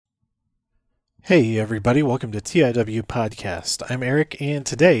Hey everybody, welcome to TIW Podcast. I'm Eric, and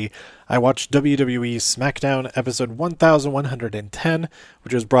today I watched WWE SmackDown episode 1110,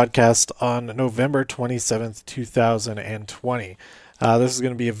 which was broadcast on November 27th, 2020. This is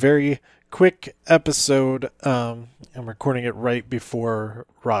going to be a very quick episode. I'm recording it right before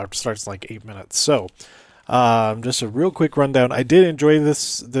Raw starts, like 8 minutes. So, just a real quick rundown. I did enjoy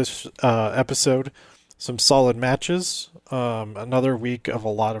this episode. Some solid matches. Another week of a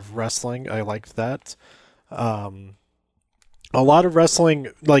lot of wrestling. I liked that. A lot of wrestling,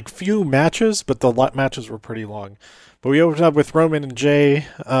 like few matches, but the matches were pretty long. But we opened up with Roman and Jay.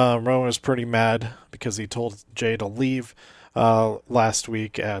 Roman was pretty mad because he told Jay to leave last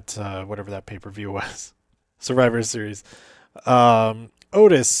week at whatever that pay-per-view was. Survivor Series.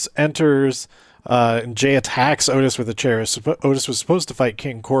 Otis enters, and Jay attacks Otis with a chair. Otis was supposed to fight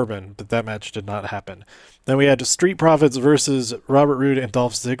King Corbin, but that match did not happen. Then we had Street Profits versus Robert Roode and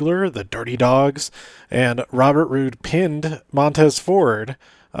Dolph Ziggler, the Dirty Dogs, and Robert Roode pinned Montez Ford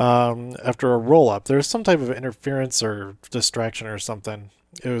after a roll-up. There was some type of interference or distraction or something.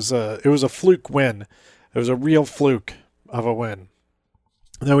 It was a fluke win. It was a real fluke of a win.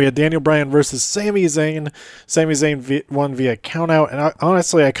 Then we had Daniel Bryan versus Sami Zayn. Sami Zayn won via countout, and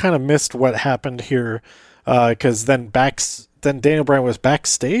honestly, I kind of missed what happened here because then Daniel Bryan was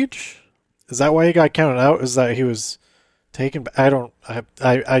backstage. Is that why he got counted out? Is that he was taken?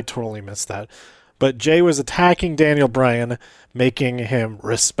 I totally missed that. But Jay was attacking Daniel Bryan, making him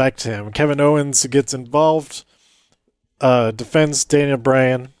respect him. Kevin Owens gets involved, defends Daniel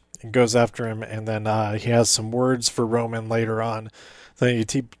Bryan, and goes after him, and then he has some words for Roman later on. Then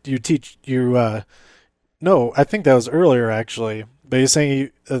no, I think that was earlier actually, but he's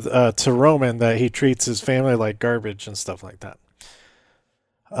saying to Roman that he treats his family like garbage and stuff like that.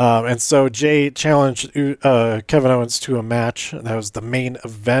 And so Jay challenged Kevin Owens to a match. That was the main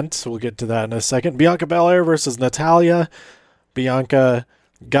event. We'll get to that in a second. Bianca Belair versus Natalya. Bianca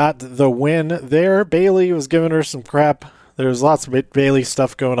got the win there. Bayley was giving her some crap. There was lots of Bayley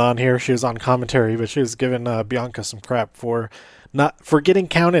stuff going on here. She was on commentary, but she was giving Bianca some crap for getting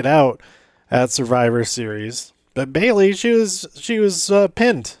counted out at Survivor Series. But Bayley, she was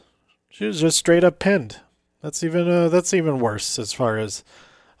pinned. She was just straight up pinned. That's even worse as far as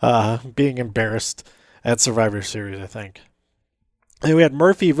being embarrassed at Survivor Series, I think. And we had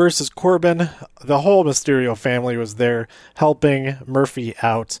Murphy versus Corbin. The whole Mysterio family was there helping Murphy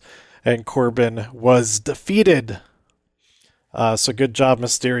out, and Corbin was defeated. So good job,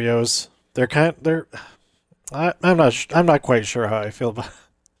 Mysterios. I'm not quite sure how I feel about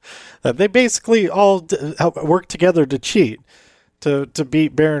that. They basically all work together to cheat to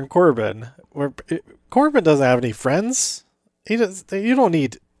beat Baron Corbin. Corbin doesn't have any friends. You don't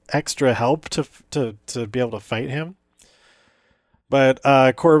need extra help to be able to fight him. But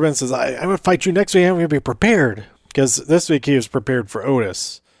Corbin says, I'm going to fight you next week. I'm going to be prepared. Because this week he was prepared for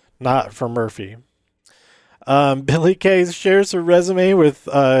Otis, not for Murphy. Billie Kay shares her resume with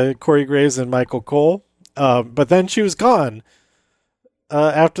Corey Graves and Michael Cole. But then she was gone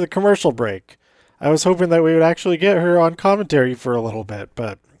after the commercial break. I was hoping that we would actually get her on commentary for a little bit,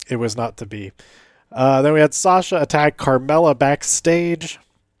 but it was not to be. Then we had Sasha attack Carmella backstage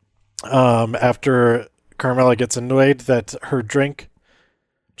after Carmella gets annoyed that her drink,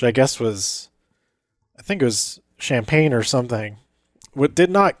 which I think it was champagne or something, did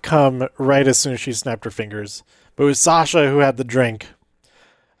not come right as soon as she snapped her fingers. But it was Sasha who had the drink.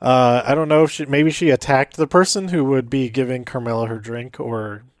 I don't know if maybe she attacked the person who would be giving Carmella her drink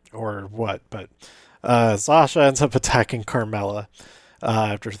or what, but Sasha ends up attacking Carmella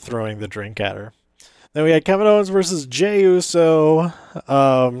after throwing the drink at her. Then we had Kevin Owens versus Jey Uso.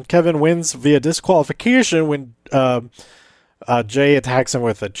 Kevin wins via disqualification when Jey attacks him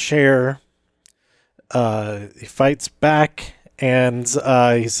with a chair. He fights back, and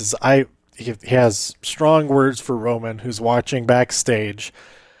he says, he has strong words for Roman, who's watching backstage.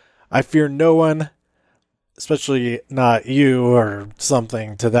 I fear no one, especially not you, or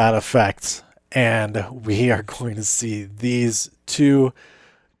something to that effect. And we are going to see these two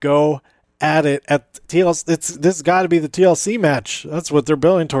go at it at TLC. This got to be the TLC match. That's what they're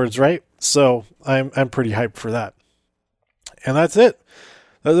building towards, right? So I'm pretty hyped for that. And that's it.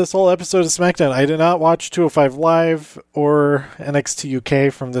 This whole episode of SmackDown. I did not watch 205 Live or NXT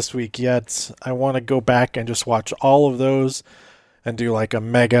UK from this week yet. I want to go back and just watch all of those and do like a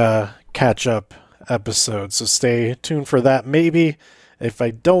mega catch-up episode. So stay tuned for that. Maybe if I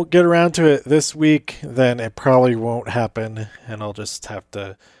don't get around to it this week, then it probably won't happen, and I'll just have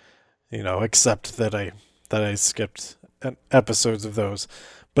to, accept that I skipped episodes of those.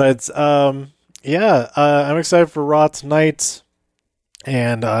 But I'm excited for Raw tonight.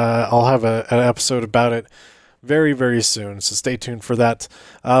 And I'll have an episode about it very, very soon, so stay tuned for that.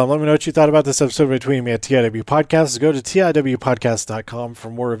 Let me know what you thought about this episode between me at TIW Podcasts. Go to TIWpodcast.com for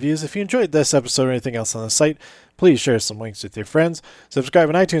more reviews. If you enjoyed this episode or anything else on the site, please share some links with your friends. Subscribe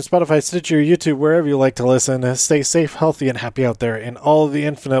on iTunes, Spotify, Stitcher, YouTube, wherever you like to listen. Stay safe, healthy, and happy out there in all of the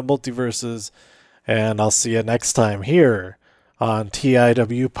infinite multiverses. And I'll see you next time here on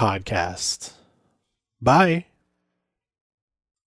TIW Podcast. Bye.